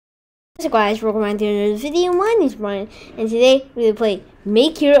So guys, welcome back to another video. My name is Brian, and today we will play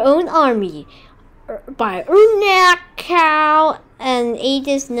Make Your Own Army by Cow and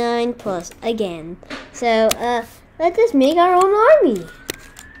ages 9+ again. So let's just make our own army.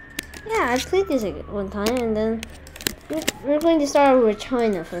 Yeah, I played this one time, and then we're going to start with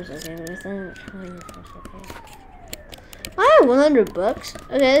China first. Okay, we're starting with China first. Okay. I have 100 bucks.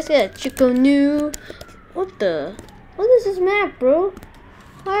 Okay, let's get a chicken new. What is this map, bro?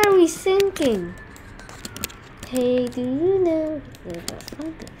 Why are we sinking? Hey, do you know?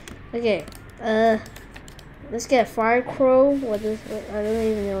 Okay, let's get a fire crow. I don't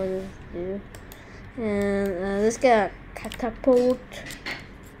even know what this do. And let's get a catapult.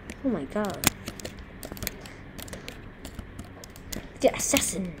 Oh my god. Let's get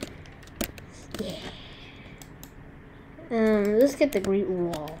assassin. Yeah. Let's get the Great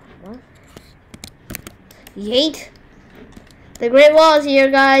Wall. What? Yeet. The Great Wall is here,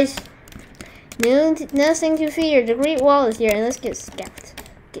 guys. Nothing to fear. The Great Wall is here, and let's get scouts.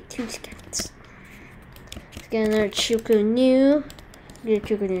 Get 2 scouts. Let's get another Chukunu. The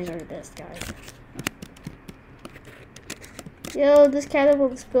Chukunus are the best, guys. Yo, this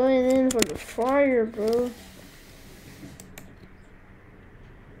catapult's going in for the fire, bro.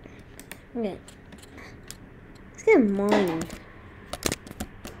 Okay. Let's get a mine.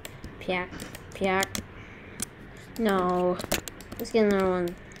 Piak, piak. No. Let's get another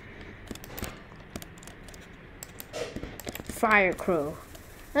one. Fire crow.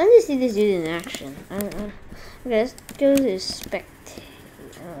 I want to see this dude in action. Okay, let's go to spectate.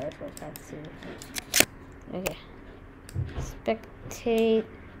 Oh, I forgot to. Okay. Spectate.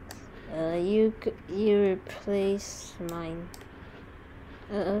 You replace mine.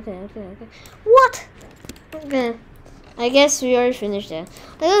 Okay. What? Okay. I guess we already finished that.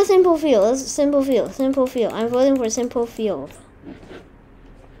 I got a simple field. Simple field. I'm voting for simple field.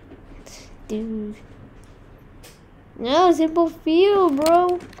 Dude. No, simple field,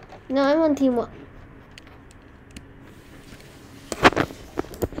 bro. No, I'm on team 1.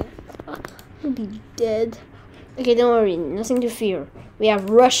 I'll be dead. Okay, don't worry. Nothing to fear. We have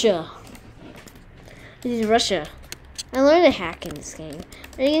Russia. This is Russia. I learned a hack in this game.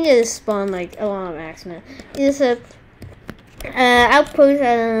 You can just spawn like a lot of axemen. It's a outpost.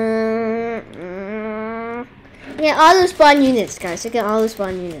 Yeah, auto spawn units, guys. You can auto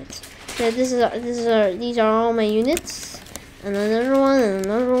spawn units. So these are all my units, and another one, and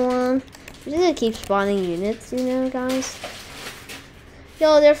another one. I'm just gonna keep spawning units, you know, guys.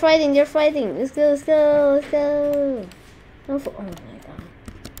 Yo, they're fighting. Let's go. Oh my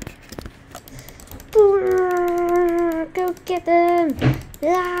god. Go get them.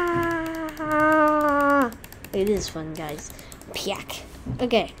 Ah! It is fun, guys. Piak.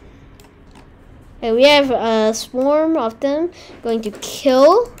 Okay. Okay, we have a swarm of them going to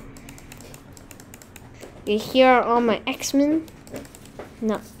kill. Okay, here are all my X-Men.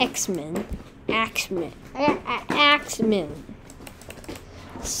 Not X-Men. Axemen. Axemen.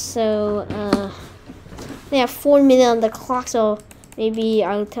 So, they have 4 minutes on the clock, so maybe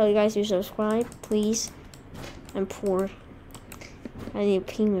I'll tell you guys to subscribe, please. I'm poor. I need a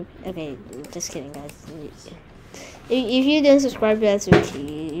payment. Okay, just kidding, guys. If you don't subscribe, that's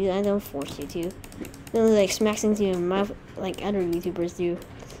okay. I don't force you to. Don't like smack into your mouth like other YouTubers do.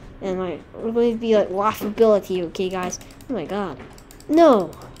 And like, we're going to be like laughability, okay, guys? Oh my god.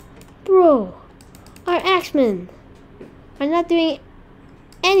 No! Bro! Our Axemen are not doing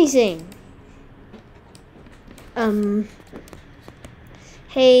anything.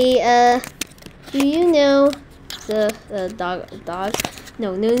 Hey, do you know the dog?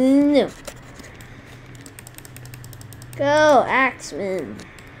 No. Go, Axemen.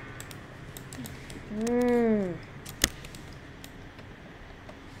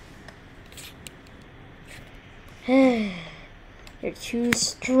 They're too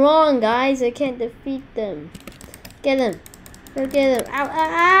strong, guys. I can't defeat them. Get them. Go get them.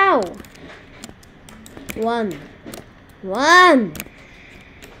 Ow. One.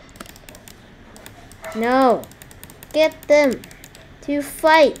 No. Get them to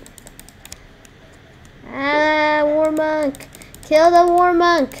fight. War monk. Kill the war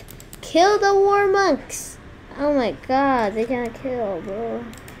monk. Kill the war monks. Oh my god, they cannot kill, bro.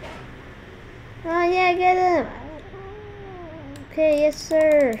 Oh yeah, get him. Okay, yes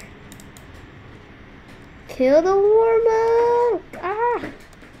sir. Kill the war monk. Ah.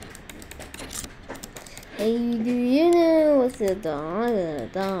 Hey, do you know what's the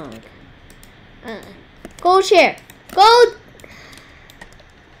dog? Gold chair. Gold.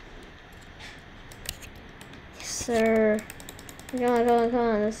 Yes sir. Come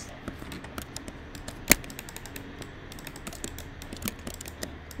on.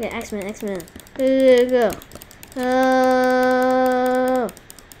 Okay, X-Men, X-Men. Go.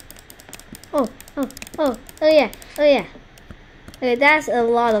 Oh yeah. Okay, that's a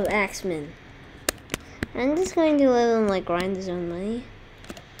lot of X-Men. I'm just going to let him like grind his own money.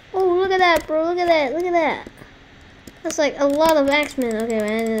 Oh, look at that, bro! Look at that! That's like a lot of X-Men. Okay,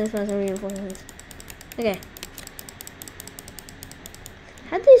 man, this was some reinforcements. Okay.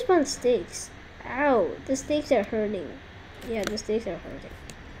 How do you spawn stakes? Ow, the stakes are hurting. Yeah, the stakes are hurting.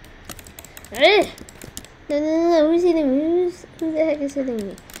 No, who's hitting me? Who the heck is hitting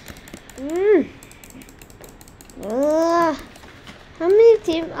me? How many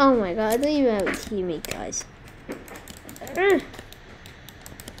team? Oh my god, I don't even have a teammate, guys. No,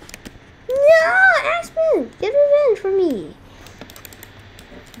 X-Men, get revenge for me.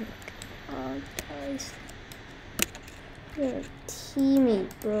 Oh, guys, you're a teammate,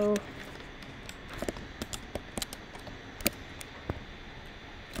 bro.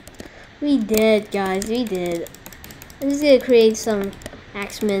 We did, guys. We did. I'm just gonna create some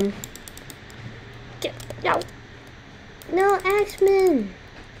X-Men. No, X-Men.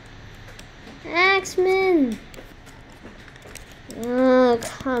 X-Men. Oh,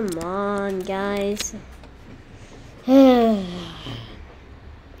 come on, guys.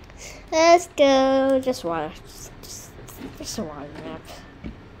 Let's go. Just water. Just a water map.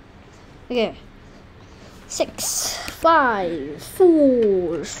 Okay. 6, 5,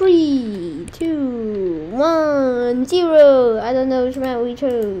 4, 3, 2, 1, 0. I don't know which map we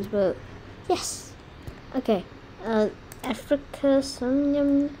chose, but yes. Okay. Africa,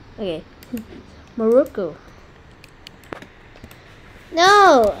 okay. Morocco.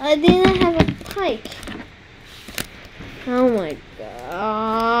 No, I didn't have a pike. Oh my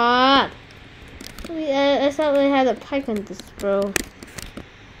god. I thought we had a pike on this, bro.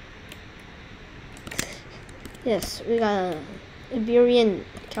 Yes, we got a Iberian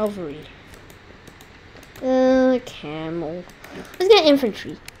cavalry. Camel. Let's get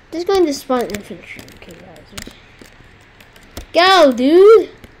infantry. Just going to spawn infantry. Okay, guys. Go, dude!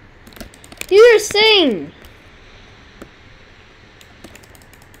 Do your thing!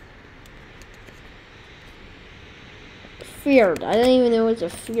 Feared. I don't even know what's a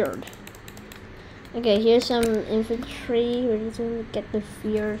feared. Okay, here's some infantry. We're just gonna get the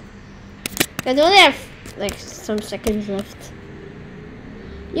feared. I only have like some seconds left.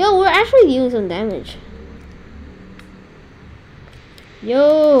 Yo, we're actually dealing some damage.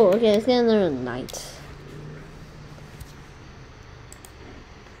 Yo, okay, let's get another knight.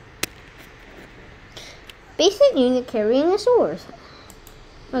 Basic unit carrying a sword.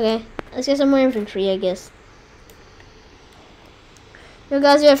 Okay, let's get some more infantry, I guess. Yo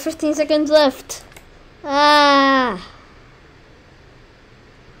guys, we have 15 seconds left.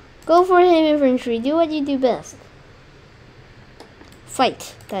 Go for him, infantry. Do what you do best.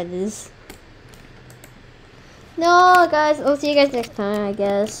 Fight, that is. No, guys, I'll see you guys next time, I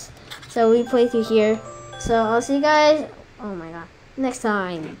guess. So we play through here. So I'll see you guys, oh my god, next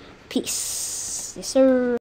time. Peace. Yes, sir.